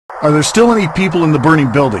Are there still any people in the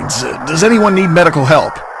burning buildings? Does anyone need medical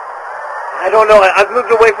help? I don't know. I've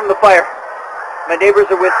moved away from the fire. My neighbors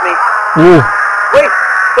are with me. Wait,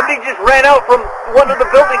 somebody just ran out from one of the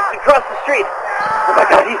buildings across the street. Oh my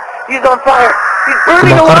God, he's on fire. He's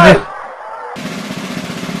burning kebakar alive. deh.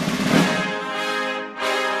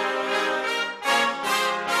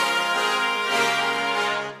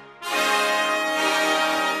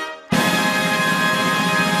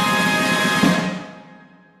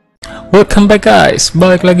 Welcome back guys,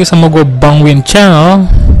 balik lagi sama gue Bang Win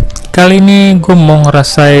Channel. Kali ini gue mau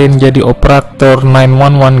ngerasain jadi operator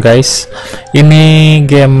 911 guys. Ini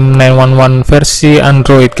game 911 versi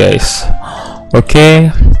Android guys.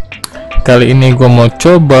 Oke, kali ini gue mau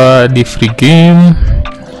coba di free game.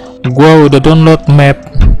 Gue udah download map,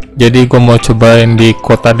 jadi gue mau cobain di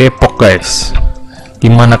kota Depok guys.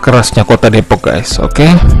 Gimana kerasnya kota Depok guys.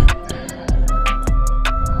 Oke,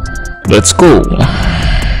 let's go.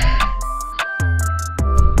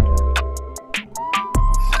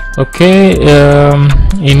 Oke,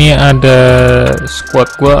 ini ada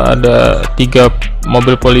squad gua, ada 3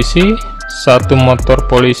 mobil polisi, 1 motor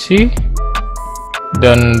polisi,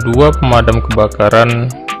 dan 2 pemadam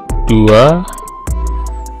kebakaran, 2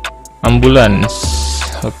 ambulans.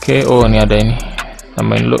 Oke, oh ini ada ini,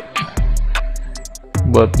 tambahin dulu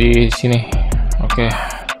buat di sini. Oke,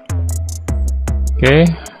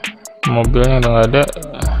 mobilnya udah nggak ada.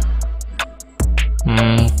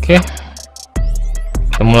 Oke.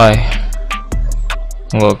 Kita mulai.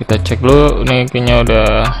 Kita cek dulu nih, kayaknya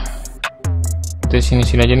udah. Kita sini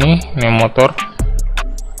aja nih, ini motor.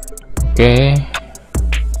 Oke,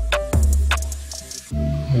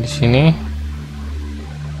 di sini.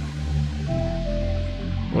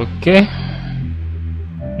 Oke,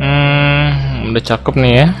 udah cakep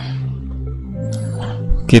nih ya.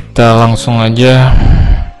 Kita langsung aja.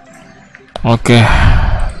 Oke,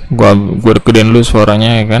 gua deketin dulu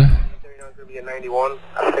suaranya ya kan.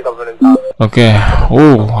 Oke,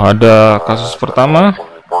 ada kasus pertama.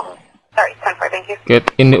 Get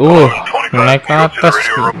in the, naik ke atas.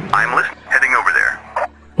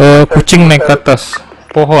 Kucing naik ke atas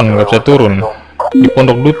pohon, nggak bisa turun. Di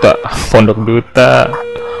Pondok Duta.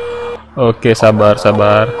 Oke, sabar.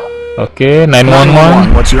 Oke,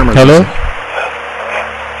 911. Halo.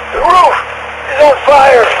 The roof is on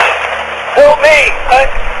fire. Help me.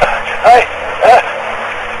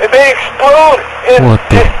 It may explode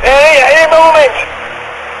any moment.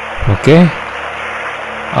 Oke.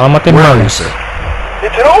 Alamatnya mana? It's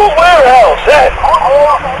an old warehouse.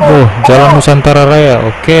 Jalan Nusantara Raya.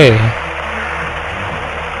 Oke.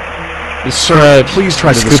 Please try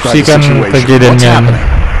to describe the Deskripsikan situation. What's kejadiannya. happening?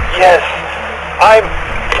 Yes, I'm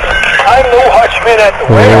the watchman at the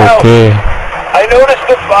warehouse. Oke. I noticed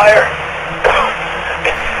the fire.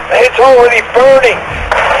 It's already burning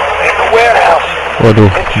in the warehouse.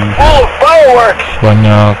 Waduh, It's full of fireworks.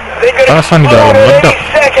 banyak They could petasan di dalam, explode at meledak.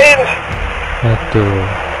 any second. Aduh.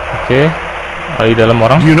 Oke. Di dalam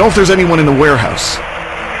orang. Do you know if there's anyone in the warehouse?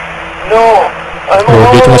 No, I'm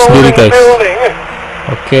Dia cuma alone sendiri in the guys. building.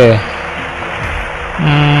 Oke.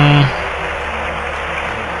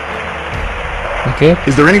 Oke.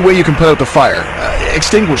 Is there any way you can put out the fire?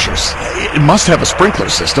 Extinguishers. It must have a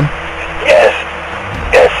sprinkler system. Yes,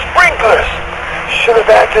 sprinklers. Should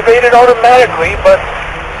have activated automatically, but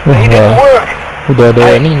they didn't work. Udah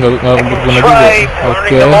ada ini nggak I can berguna juga. try Oke.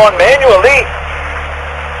 turning them on manually.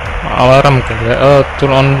 Alarm kayak.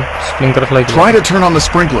 Turn on sprinklers lagi. Try to turn on the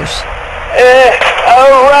sprinklers.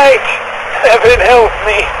 All right. Heaven help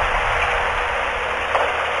me.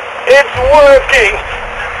 It's working,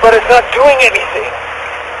 but it's not doing anything.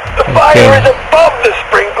 The fire is above the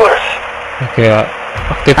sprinklers. Oke,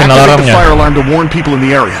 aktifin Activate the alarmnya. fire alarm to warn people in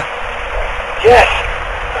the area. Yes.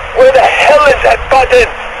 Where the hell is that button?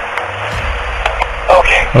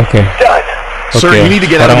 Okay. Done. Sir, you need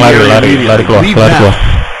to get out of Sekarang the area immediately. lari keluar. Leave now.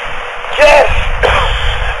 Yes.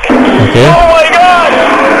 Oke. Oh my God.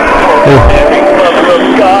 Mary, Mother of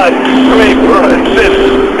God, pray for us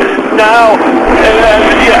sinners now and at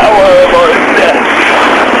the hour of our death.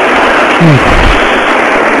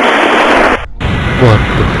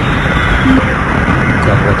 Waduh.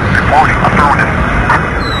 Gawat.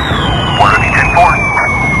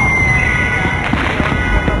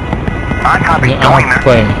 Ini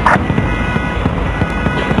apa ini?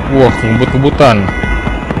 Wah, kebut-kebutan.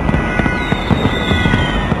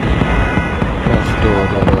 Waduh.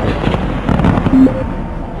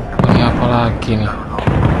 Ini apa lagi nih?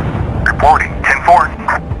 Reporting 10-4.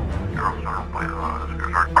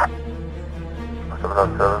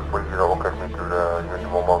 Please locate me to the unit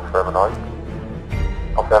mobile 7 I'll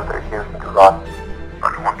send 3 Houston to Ross.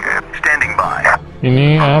 Standing by.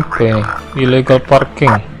 Ini apa ya? Illegal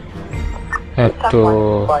parking.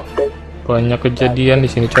 Aduh, banyak kejadian di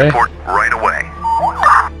sini, coy. Report right away.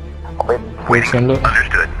 Waiting dulu.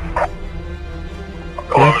 Understood.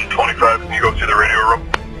 25, you go to the radio room.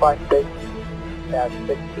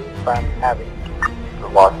 The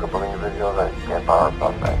loss of individuals that can't power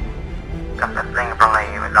suspect.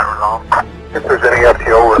 If there's any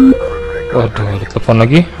FTO, Waduh, ada telepon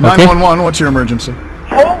lagi. Oke. 911, what's your emergency?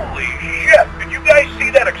 Holy shit! Did you guys see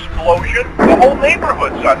that explosion? The whole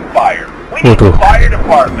neighborhood's on fire. We need Waduh. the fire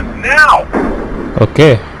department now.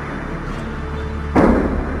 Oke.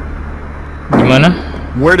 Gimana?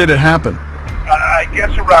 Where did it happen? I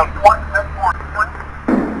guess around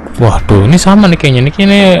 1. Waduh, ini sama nih kayaknya.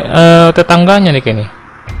 Ini tetangganya nih kayaknya.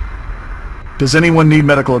 Does anyone need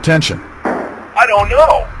medical attention? I don't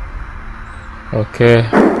know. Oke.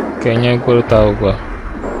 Kayaknya gue udah tahu gua.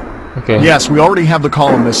 Oke. Yes, we already have the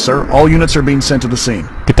call on this, sir. All units are being sent to the scene.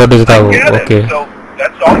 Kita udah tahu. Get it. Oke. So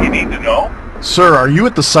that's all you need to know. Sir, are you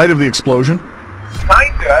at the site of the explosion?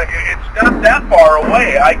 Kinda. It's not that far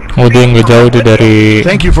away. I can Oh, dia see nggak jauh dia dari.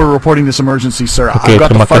 Thank you for reporting this emergency, sir. Oke, I've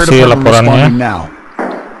got terima the fire kasih department laporannya. responding now.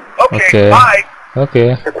 Okay, Oke. bye.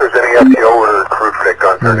 Oke. if there's any FTO or crew for that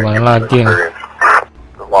gun, Gimana lagi nih?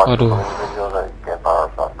 the loss of Aduh. individuals that can't power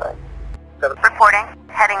suspect. Reporting.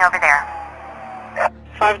 Heading over there.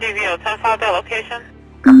 5 DVO, 10-5 that location.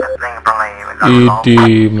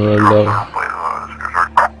 Idi meledak.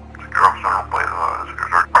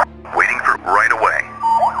 Waiting for right away.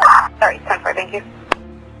 Sorry, 10-5, thank you.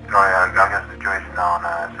 I got a situation on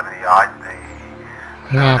some of the odds.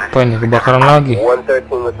 Ini apa ini? Kebakaran lagi.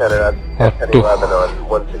 113 Lieutenant. Waduh.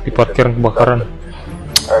 Di parkiran kebakaran.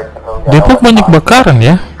 Depok banyak kebakaran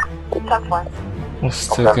ya? 10-4.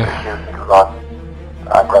 Astaga.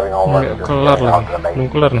 Nggak kelar lagi.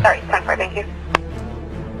 Belum kelar nih. Sorry, 10-5, thank you.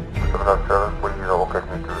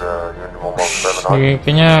 Ini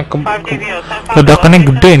kayaknya 5 DVO, 10-5 ledakannya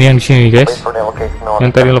gede nih yang di sini guys.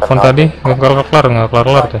 Yang tadi telepon tadi nggak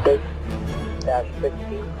kelar tuh.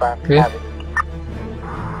 Oke. Ya,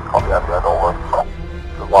 lama banget.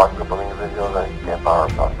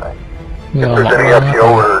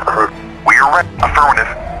 We're affirmative.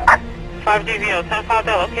 5 DVO, 10-5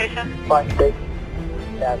 that location.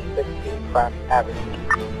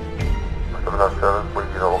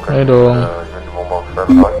 Ayo dong. 5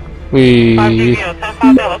 Wih, DVO,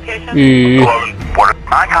 10-5 that location. wih.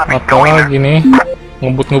 I copy Apa going there. lagi nih?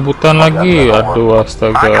 Ngebut-ngebutan lagi. Aduh, I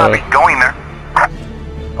astaga. copy going there.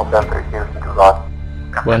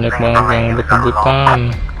 Banyak banget yang ngebut-ngebutan.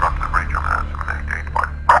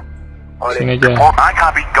 Sini aja. I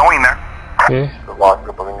copy going there. Oke. The loss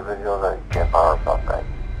of individuals that can't power suspect.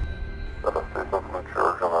 That is system from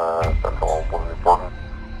church on central was important.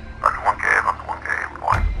 That's 1K,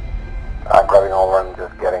 point. I'm grabbing over and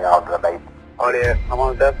just getting out to the base. Oh yeah, I'm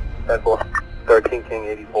on that. That's 13 King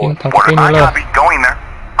 84. Ini tangkap ini I lah. copy going there.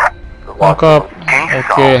 Tangkap.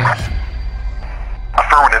 Oke.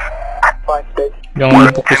 Affirmative. Jangan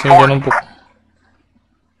numpuk di sini, jangan numpuk.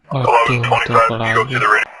 Aduh, itu apa lagi?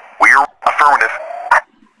 We're affirmative.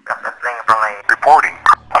 Reporting.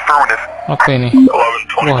 Affirmative. Apa ini?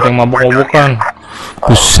 Wah, ada yang mabok-mabokan.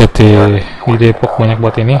 Buset deh, di Depok banyak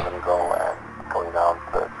banget ini.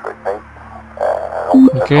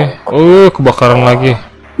 Oke. Kebakaran lagi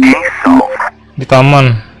Case solved. di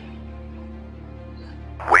taman.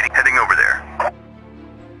 Waiting, heading over there.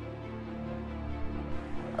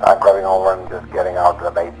 I'm grabbing over and just getting out to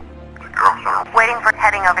the base. Waiting for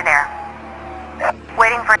heading over there.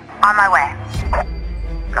 Waiting for on my way.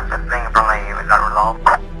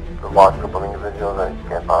 The lost group of individuals that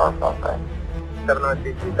can't power suspect.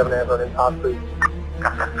 793 in top street.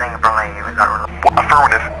 Affirmative.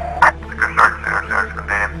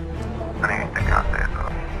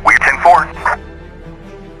 We're 10-4.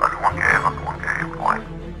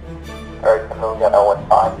 Alright, so we got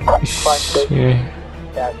L15. Ish,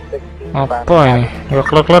 apa ini? Nggak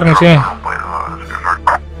kelar-kelar nih sih.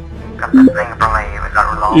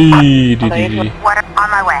 Ih, di. What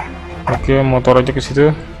on my way? Oke, motor aja ke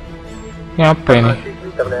situ. Ini apa ini?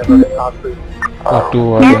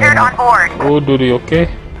 Waduh, ada Entered yang. on board. Oh, Dudi, oke.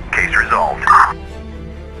 Case resolved.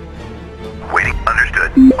 Waiting,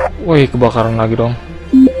 understood. Wih, kebakaran lagi dong.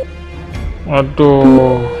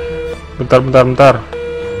 Aduh. Bentar.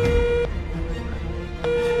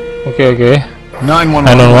 Oke.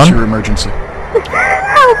 911, what's your emergency?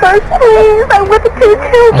 Help us, please! I'm with the 2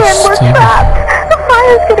 children. We're Astaga. trapped. The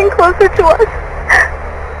fire's getting closer to us.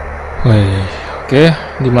 Wih, oke.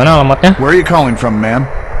 Di mana alamatnya? Where are you calling from, ma'am?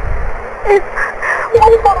 It's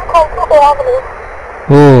 174 Avenue.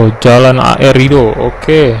 Oh, Jalan Aerido.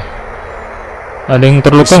 Oke. Ada yang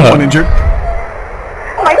terluka nggak? Someone injured?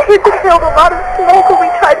 My kids inhaled a lot of smoke when we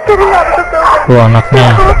tried getting out of the building. Wah, anaknya.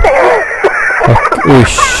 Out there.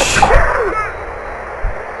 Uish.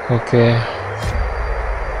 Oke.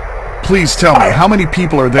 Please tell me, how many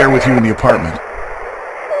people are there with you in the apartment?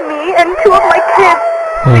 Me and two of my kids.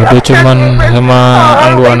 Oh, dia cuman sama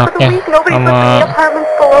dua anaknya Nobody's sama. living in the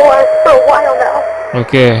apartments below us for a while now.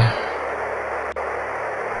 Oke.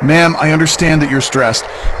 Ma'am, I understand that you're stressed.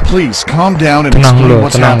 Please calm down and Tenang explain dulu,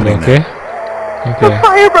 what's tenang dulu, happening oke? there. Oke. The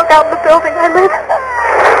fire broke out in the building I live.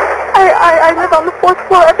 I live on the 4th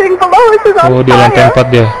floor. Everything below us is on Oh, di lantai fire. 4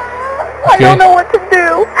 dia. I don't know what to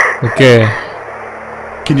do. Oke.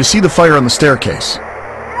 Can you see the fire on the staircase?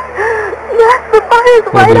 Yes, the fire is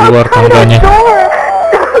right di luar outside our tangganya. door.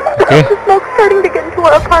 Oke. The smoke's starting to get into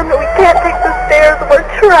our apartment. We can't take the stairs. We're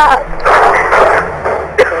trapped.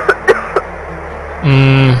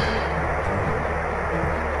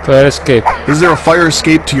 Fire escape. Is there a fire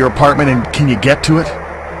escape to your apartment and can you get to it?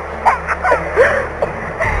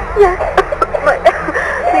 Yes, but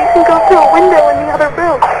we can go through a window in the other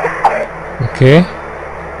room. Oke.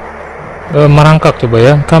 Merangkak coba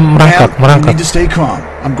ya. Kamu merangkak, Ma'am, you merangkak. need to stay calm.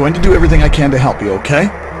 I'm going to do everything I can to help you, okay?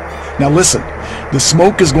 Now listen, the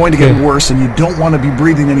smoke is going to get Okay. worse and you don't want to be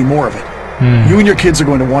breathing any more of it. You and your kids are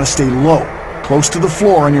going to want to stay low, close to the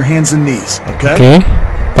floor on your hands and knees, okay? Oke.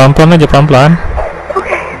 Pelan-pelan aja, pelan-pelan.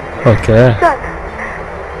 Okay, Oke. done.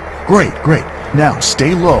 Great. Now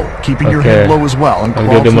stay low, keeping your Okay. head low as well, and Oh,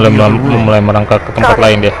 crawl dia through the other room. mulai merangkak ke tempat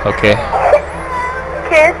lain deh. Oke.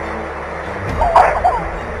 Kids,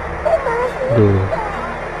 Duh.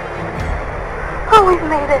 oh, we've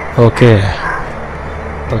made it. Oke.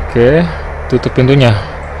 Tutup pintunya.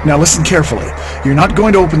 Now listen carefully. You're not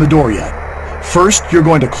going to open the door yet. First, you're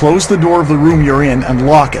going to close the door of the room you're in and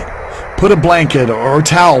lock it. Put a blanket or a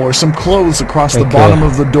towel or some clothes across the Okay. bottom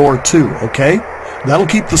of the door too, okay? That'll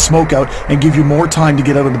keep the smoke out and give you more time to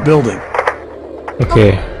get out of the building.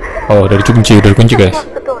 Oke. Oh, udah dikunci guys. Lock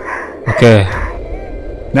the door. Oke.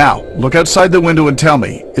 Now, look outside the window and tell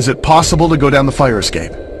me, is it possible to go down the fire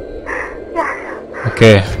escape? Yes.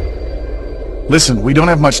 Oke. Listen, we don't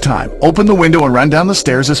have much time. Open the window and run down the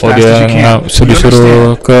stairs as Oh, fast as dia you can. You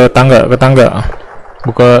disuruh understand? ke tangga.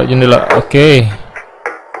 Buka jendela. Oke.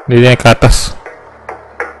 Dia naik ke atas.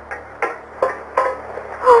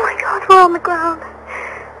 Oh my God, we're on the ground.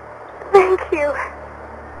 Thank you.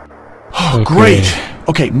 Oh, Okay. great.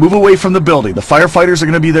 Okay, move away from the building. The firefighters are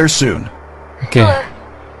going to be there soon. Oke.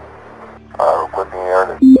 Requesting air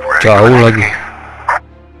to Jauh lagi.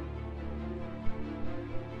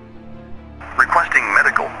 Requesting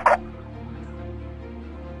medical.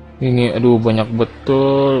 Ini aduh banyak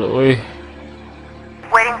betul. Wih.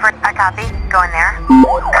 Waiting for a copy. Go in there.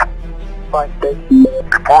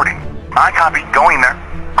 Reporting. I copy. Going there.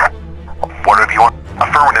 What of you?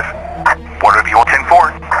 Affirmative. What of you?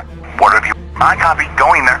 10-4. What of you? I copy.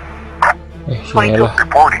 Going there. Sini lah.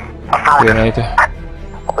 Reporting. Affirmative. Gimana itu?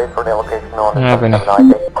 wait for the location on the Kenapa nih?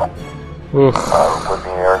 779.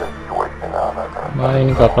 Requesting air to situation Mana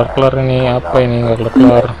ini gak kelar-kelar ini? Apa ini gak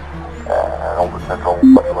kelar-kelar? over central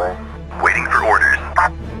westway. Waiting for orders.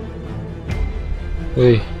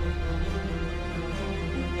 Wih.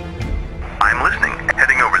 I'm listening.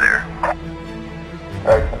 Heading over there.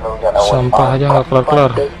 Sampah aja nggak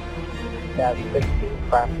kelar-kelar.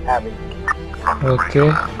 Oke.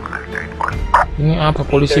 Ini apa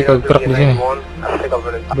polisi kagak gerak di sini?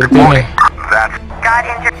 Berarti ini. That's God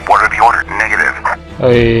injured. what are the orders? Negative.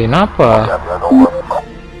 Kenapa?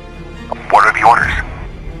 What are the orders?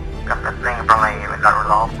 Got the thing from a got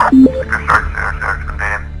resolved.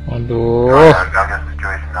 Aduh.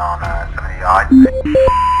 Situation on 70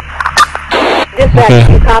 Dispatch,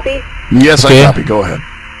 Okay. you copy? Yes, Okay. I copy. Go ahead.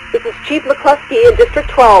 This is Chief McCluskey in District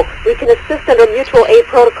 12. We can assist under mutual aid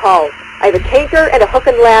protocols. I have a tanker and a hook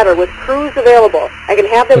and ladder with crews available. I can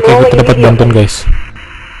have them Oke, rolling kita dapat bantuan immediately. guys.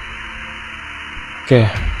 Oke.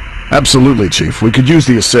 Absolutely, Chief. We could use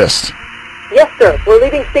the assist. Yes, sir. We're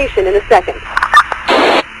leaving station in a second.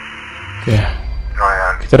 Oke.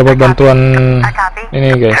 Kita dapat bantuan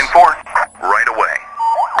ini guys. 10-4. Right away.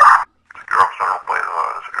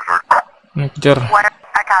 Ini kejar. What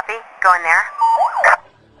a copy. Go in there.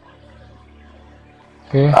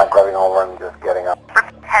 Oke. I'm grabbing over and just getting up.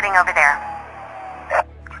 Heading over there.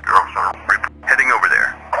 Heading over there.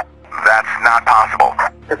 That's not possible.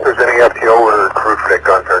 If there's any FTO or crew for that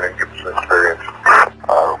gun turn and give some experience.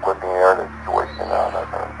 Requesting air to situation on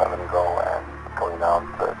 7 go and going down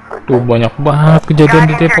to Tuh banyak banget kejadian God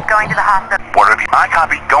di injured. Depok. Going to the hospital. What are the? I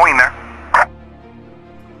copy. Going there.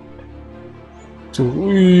 Tuh,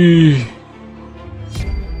 wih.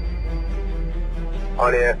 Oh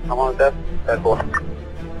yeah, I'm on death.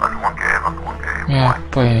 Ya,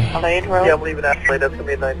 apa ini? Yeah, I'm leaving Ashley. That's gonna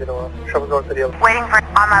be a 9 Trouble going to the other. Waiting for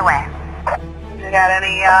on my way. You got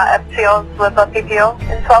any FTOs with a PPO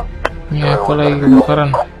info? Ya, apa lagi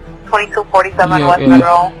kebakaran? 2247 Yeah, West yeah.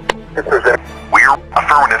 Monroe. If there's any. We're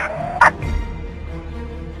affirmative.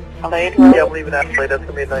 Yeah, I'm leaving Ashley. That's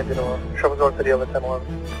gonna be a 9 Trouble going to the other 1011.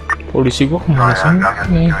 Polisi gua kemana sih?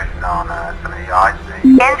 Nih.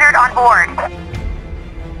 Injured on board.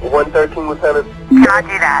 113 Lieutenant. Cannot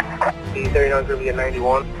do that. E39 is gonna be a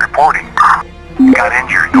 91. Reporting. Got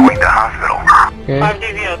injured. Going to hospital. Oke.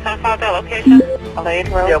 5DVO, 10-5 that location.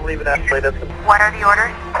 Yeah, I'm leaving Ashley. That's gonna What are the orders?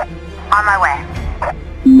 On my way.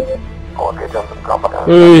 Okay, jump to the company.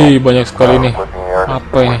 Wih, banyak sekali nih.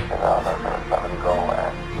 Apa ini?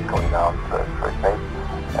 Going down to straight base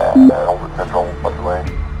and over central way.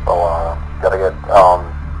 So, gotta get,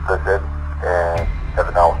 this in and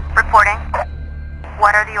headed out. Reporting.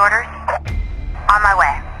 What are the orders? On my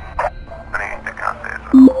way.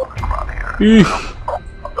 Ih,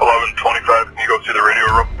 1125, can you go to the radio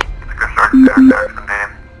room?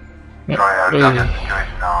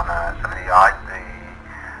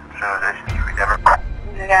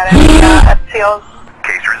 You got any FTOs?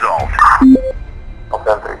 Case resolved.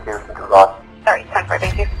 Okay, 3 Houston to Rock. Sorry, 10-4,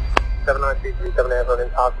 thank you. 7937 Amber in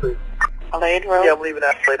Top, please. Yeah, I'm leaving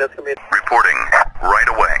Ashley. That's gonna be a Reporting right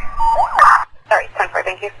away. Sorry, 10-4,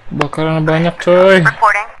 thank you. bakaran banyak coy.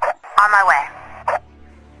 Reporting. On my way.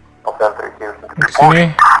 Okay, 3 Houston. Kesini,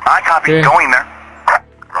 I copy. Okay. Going there.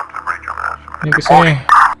 ini kesini,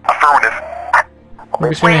 Affirmative. ini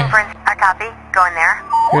kesini. Waiting for a copy. Going there.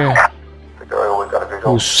 Oke. We got a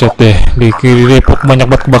visual. Buset deh, di kiri Depok banyak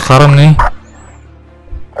banget kebakaran nih.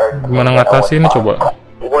 Gimana ngatasinnya coba?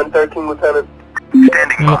 113 Lieutenant.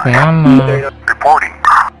 Standing Ini mau by. kemana? Reporting.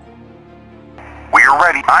 We're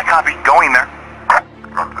ready. I copy. Going there.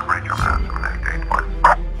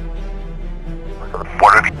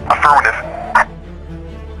 What are the affirmative?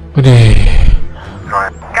 Udah.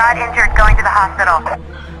 Got injured. Going to the hospital.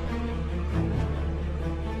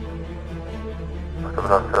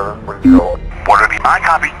 707, we go. What are the I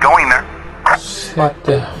copy. Going there. Buset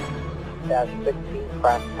dah. Dash 16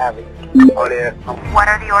 Crack Avenue. Oh, yeah. What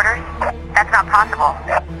are the orders? That's not possible.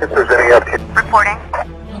 If there's any update. Reporting.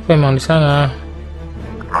 Apa emang di sana?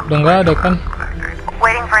 Udah nggak ada kan?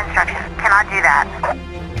 Waiting for instructions. Cannot do that.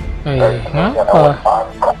 Ngapa?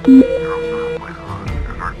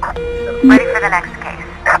 Ready for the next case.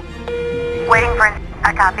 Waiting for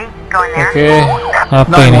a copy. Going there. Oke,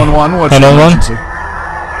 apa ini? 911, what's your 911? emergency?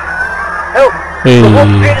 Help! Hey, The whole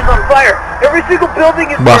street is on fire. Every single building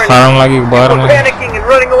is burning. kebakaran lagi, kebakaran People lagi. panicking and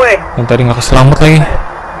running away. Yang tadi nggak keselamat lagi.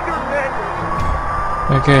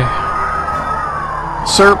 Oke,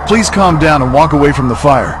 Sir, please calm down and walk away from the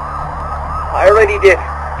fire. I already did.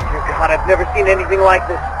 Dear God, I've never seen anything like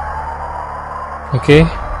this. oke.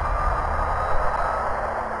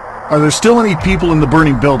 Are there still any people in the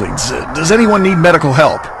burning buildings? Does anyone need medical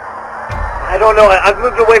help? I don't know. I've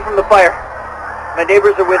moved away from the fire. My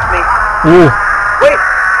neighbors are with me. Wait!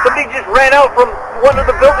 Somebody just ran out from one of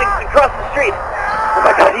the buildings across the street. Oh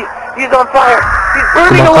my God, he's on fire. He's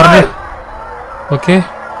burning Kebakaran deh. alive. Oke,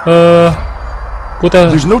 putar.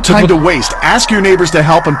 There's no time to waste. Ask your neighbors to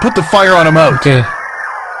help and put the fire on them out. Oke.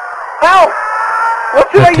 How? What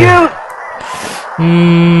should I Okay. use?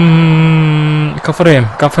 Cover him,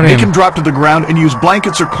 cover Make him him. drop to the ground and use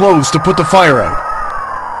blankets or clothes to put the fire out.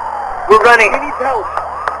 We're running. He needs help.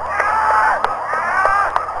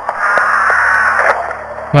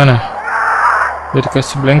 Mana? Dia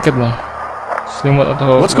dikasih blanket loh. Selimut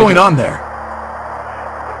atau... What's going on there?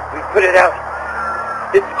 We put it out.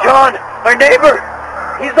 It's John, our neighbor.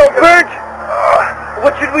 He's all burnt.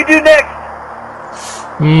 What should we do next?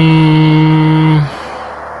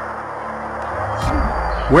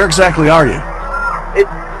 Where exactly are you?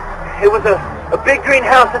 It was a big green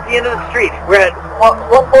house at the end of the street. We're at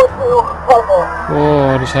 142 Puzzle.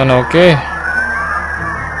 Oh, di sana, oke.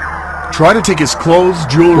 Try to take his clothes,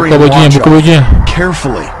 jewelry, Buka and bajunya, watch buka off. bajunya.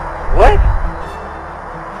 Carefully. What?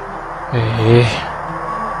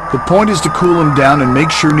 The point is to cool him down and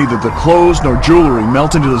make sure neither the clothes nor jewelry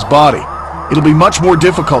melt into his body. It'll be much more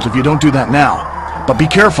difficult if you don't do that now. But be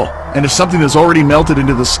careful, and if something has already melted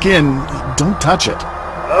into the skin, don't touch it.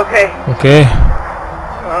 Okay. Oke.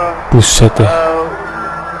 Buset deh.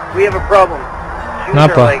 We have a problem. Shoes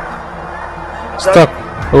Kenapa? are like Stuck.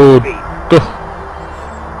 Oh, tuh.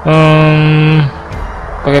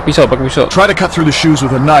 Pakai pisau, pakai pisau. Try to cut through the shoes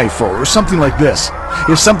with a knife or something like this.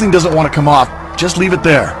 If something doesn't want to come off, just leave it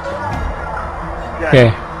there.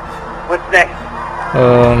 Oke. What's next?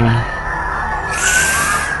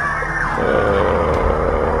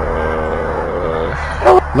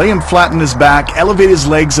 Lay him flat on his back, elevate his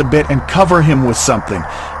legs a bit, and cover him with something.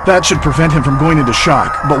 That should prevent him from going into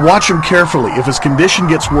shock, but watch him carefully. If his condition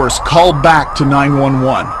gets worse, call back to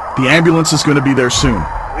 911. The ambulance is going to be there soon.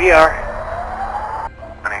 We are.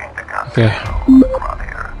 Okay.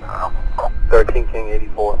 13 King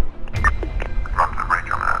 84.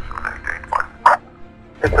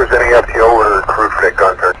 If there's any FTO or crew for that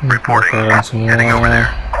gun turn. Reporting. Heading over there.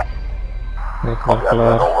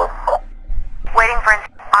 Kelar. Waiting for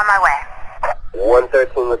on my way.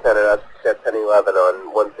 113 Lieutenant, that's 1011 on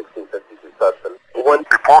 11652 Sutton.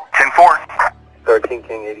 Report 10-4. 13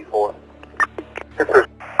 King 84. If there's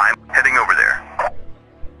I'm heading over there.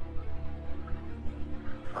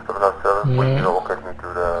 707, location to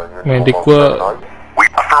the Medik gua. We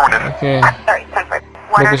affirmative. Oke. Sorry, 10-4.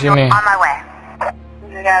 Gua kesini. On my way.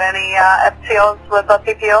 You got any FTOs with a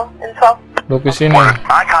PPO info? Gua kesini.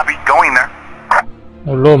 I copy. Going there.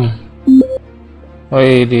 Belum.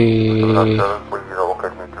 Woi di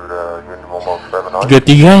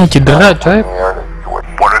 33 cedera coy.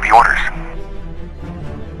 What are the orders?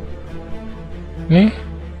 Nih.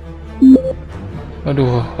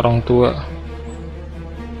 Aduh, orang tua.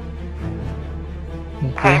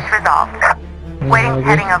 Oke. Case resolved. Waiting, lagi.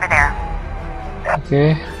 heading over there.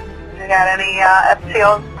 Oke. You got any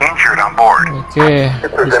FTOs? Injured on board. Oke. If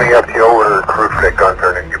there's any FTO or crew for that gun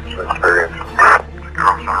turn, and give us some experience.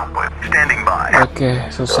 Standing by. Oke,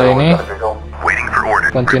 selesai ini. Waiting for orders.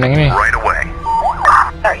 Bantuin yang ini. Right away.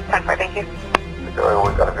 Sorry, 10-4, thank you.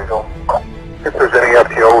 If there's any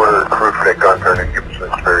FTO or crew for that gun turn, and give us some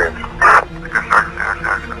experience.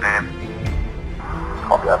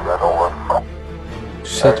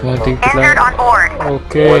 Set mati Injured on board.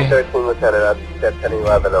 Oke. 113 Lieutenant, that's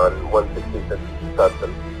 1011 on 11652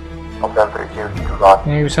 Sutton.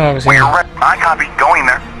 Ini bisa nggak kesini? I copy. Going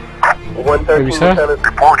there. 113 Bisa? Lieutenant,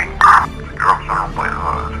 Reporting.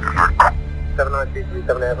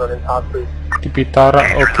 79337 on top, please. Di Pitara.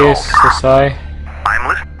 Oke, selesai. I'm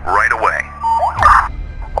listening. Right away.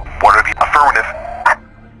 What are the affirmative?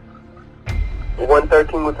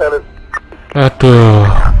 113 Lieutenant, Aduh.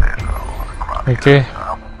 Oke.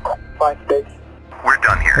 5-6. We're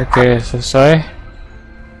done here. Oke, selesai.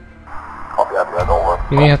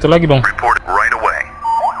 Ini satu lagi dong. Report right away.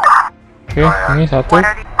 Oke, ini satu. What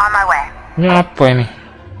are the on my way? Ini apa ini?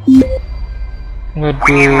 Waduh,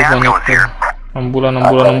 banyak tuh. Ambulan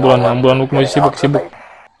lu masih sibuk.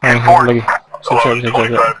 Nah, ini satu lagi. Siap.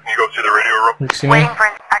 Ini kesini. Waiting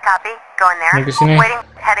for I copy. Going there. Ini kesini. Waiting,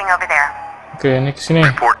 heading over there. Oke, ini kesini.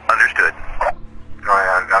 Report understood.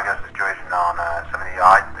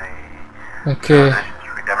 Oke.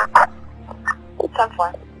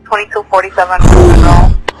 10-4.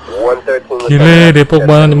 2247. 113 Gile, Depok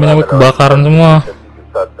banget banyak kebakaran semua.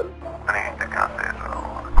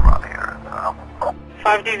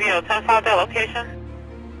 5 DVO, 10-5 that location.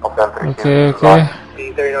 Oke.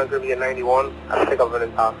 B39 group at 91. I'll pick up in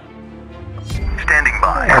top. Standing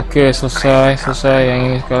by. Oke, selesai yang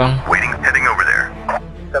ini sekarang. Waiting. Heading over there.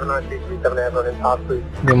 79337 in top, please.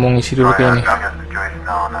 Dia mau ngisi dulu kayaknya.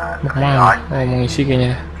 Mau kemana? Oh, mau ngisi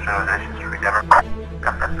kayaknya.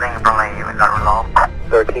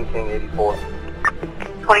 13 King 84.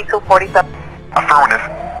 2247. Affirmative.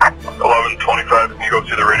 1125. Can you go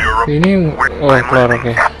to the radio room? Ini kelar,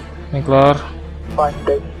 oke. Ini kelar.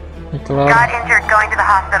 5-6. Ini kelar. Got injured, going to the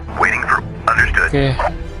hospital. Waiting for. Understood. Oke.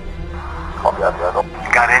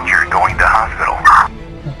 Got injured. Going to hospital.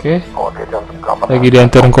 Oke. Lagi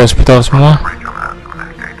diantarin ke hospital semua.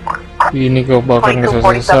 Ini kebakaran nggak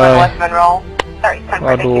 2247 selesai. West Monroe. Sorry, 10-4, thank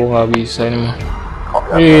Waduh, you. nggak bisa ini mah.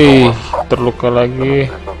 Terluka lagi.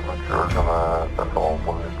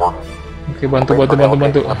 Oke, bantu. I'm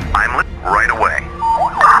right away.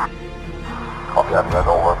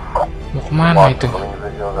 Mau kemana itu?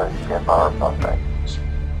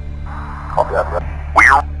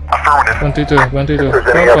 We're affirmative. Bantu itu. If there's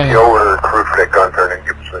any Apa ini? FTO or crew for that gun turn, and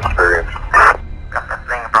give us some experience.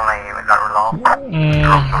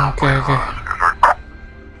 Oke.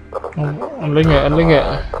 Anlay nggak?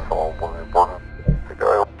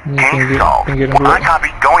 Ini pinggirin dulu. I copy.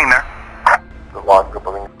 Going there.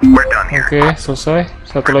 We're done here. Oke, selesai.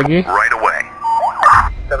 Satu lagi. Right away.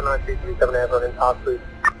 79337 in top, please.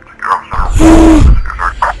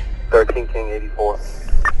 13 King 84.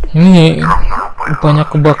 Ini banyak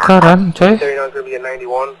kebakaran, coy. 39 group at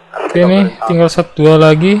 91. Oke nih, tinggal 1-2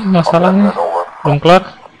 lagi masalahnya. Belum kelar.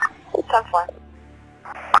 10-4.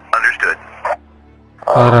 Understood.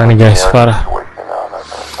 Parah nih guys, parah.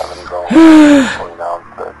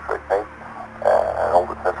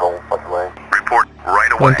 Report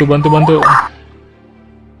right away. Bantu.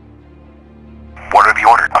 What are the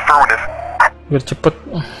orders? Affirmative. biar cepet.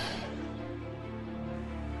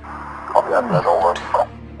 Copy that, that's over.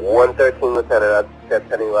 113 Lieutenant, that's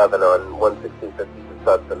 1011 on 11650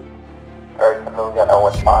 Sutton. Alright, so we got no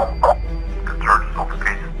 15. Good search,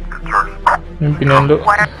 notification, good search. Pimpinan lu.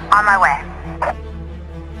 On my way.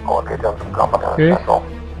 Okay, jump some company on Okay. Central.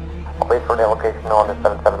 I'll wait for the location on the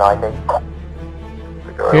 779 date.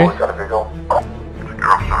 Okay. We got a visual. Secure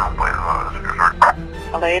officer, I'll play secure search.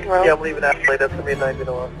 Laid road. Yeah, I'm leaving Ashley. That's gonna be a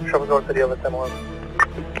 9 Trouble going to the other 10-1.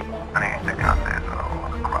 Anything out there, so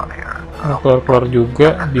around here. Keluar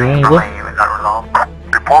juga, bingung gua.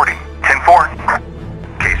 Reporting, 10-4.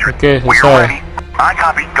 Oke, selesai. I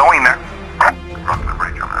copy, going there. Run the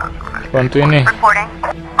bridge on that. Bantu ini. Reporting.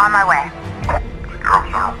 On my way. Secure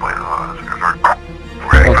officer, I'll play secure search.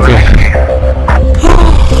 Oke.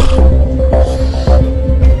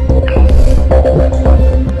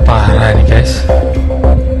 Parah nih guys.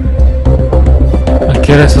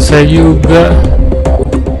 Akhirnya selesai juga.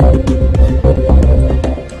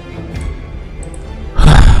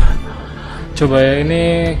 Coba ya,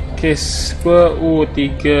 ini case gua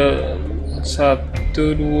 3 1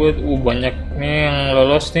 2 banyak nih yang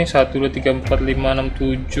lolos nih. 1 2 3 4 5 6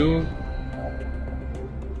 7.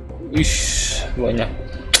 Ish, banyak.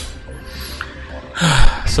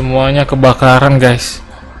 Semuanya kebakaran guys.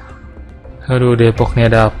 Aduh, Depok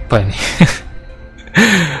nih ada apa nih?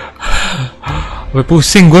 Gue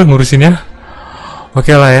pusing gue ngurusinnya.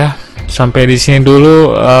 Oke lah ya, sampai di sini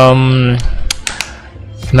dulu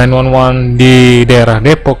 911 di daerah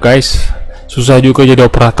Depok guys. Susah juga jadi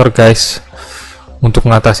operator guys. Untuk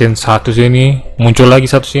ngatasin satu sini, muncul lagi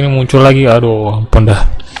satu sini, muncul lagi. Aduh, ampun dah.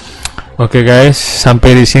 Oke guys,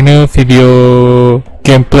 sampai di sini video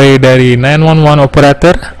gameplay dari 911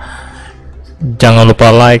 operator. Jangan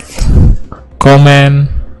lupa like, comment,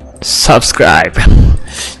 subscribe.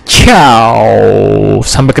 Ciao,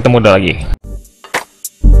 sampai ketemu lagi.